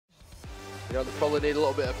You know, they probably need a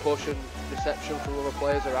little bit of push and deception from other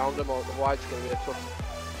players around them, otherwise it's going to be a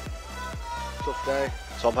tough day.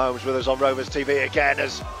 Tom Holmes with us on Rovers TV again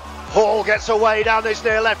as Hall gets away down this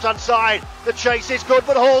near left-hand side. The chase is good,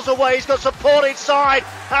 but Hall's away. He's got support inside,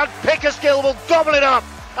 and Pickersgill will gobble it up.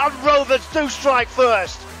 And Rovers do strike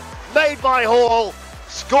first. Made by Hall,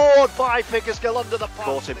 scored by Pickersgill under the post.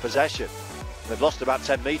 Caught in possession. They've lost about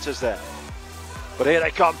 10 metres there. But here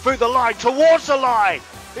they come through the line, towards the line.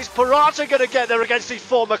 Is Parata going to get there against his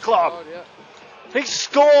former club? Oh, yeah. He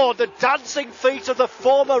scored. The dancing feet of the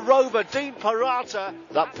former Rover, Dean Parata.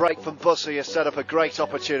 That break from Bussey has set up a great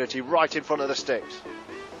opportunity right in front of the sticks.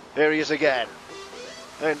 Here he is again.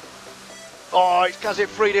 And has it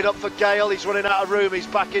freed it up for Gale? He's running out of room. He's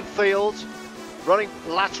back in field. Running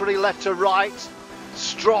laterally left to right.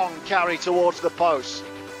 Strong carry towards the post.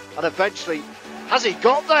 And eventually, has he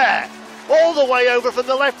got there? All the way over from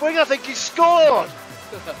the left wing. I think he scored.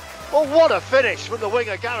 Well, what a finish from the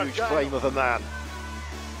winger, Gareth. Huge frame of a man.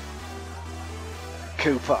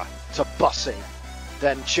 Cooper to Bussey,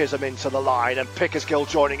 then Chisholm into the line, and Pickersgill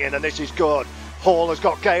joining in, and this is good. Hall has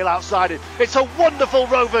got Gale outside it. It's a wonderful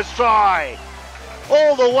Rovers try.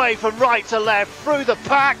 All the way from right to left, through the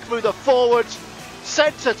pack, through the forwards,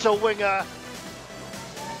 centre to winger.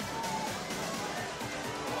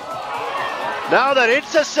 Now then,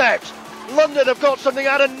 intercept. London have got something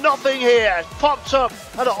out of nothing here. Popped up,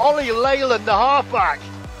 and Ollie Leyland, the halfback,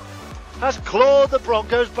 has clawed the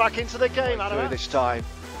Broncos back into the game. Through this time.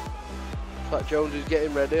 It's like Jones is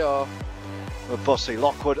getting ready, or... With Bussey,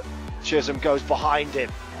 Lockwood, Chisholm goes behind him.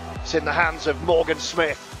 It's in the hands of Morgan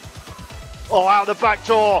Smith. Oh, out the back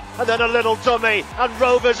door, and then a little dummy, and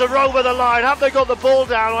Rovers are over the line. Have they got the ball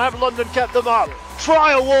down, or have London kept them up?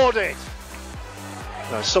 Try awarded.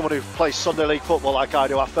 Now, someone who plays Sunday League football like I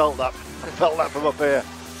do, I felt that from up here.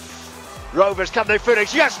 Rovers, can they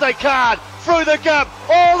finish? Yes, they can. Through the gap,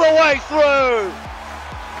 all the way through.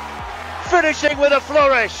 Finishing with a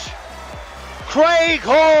flourish. Craig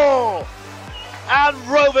Hall. And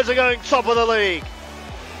Rovers are going top of the league.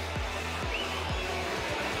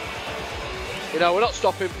 You know, we're not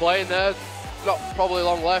stopping playing there. Not probably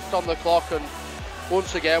long left on the clock, and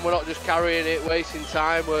once again, we're not just carrying it, wasting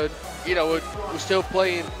time. We're still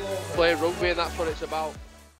playing rugby, and that's what it's about.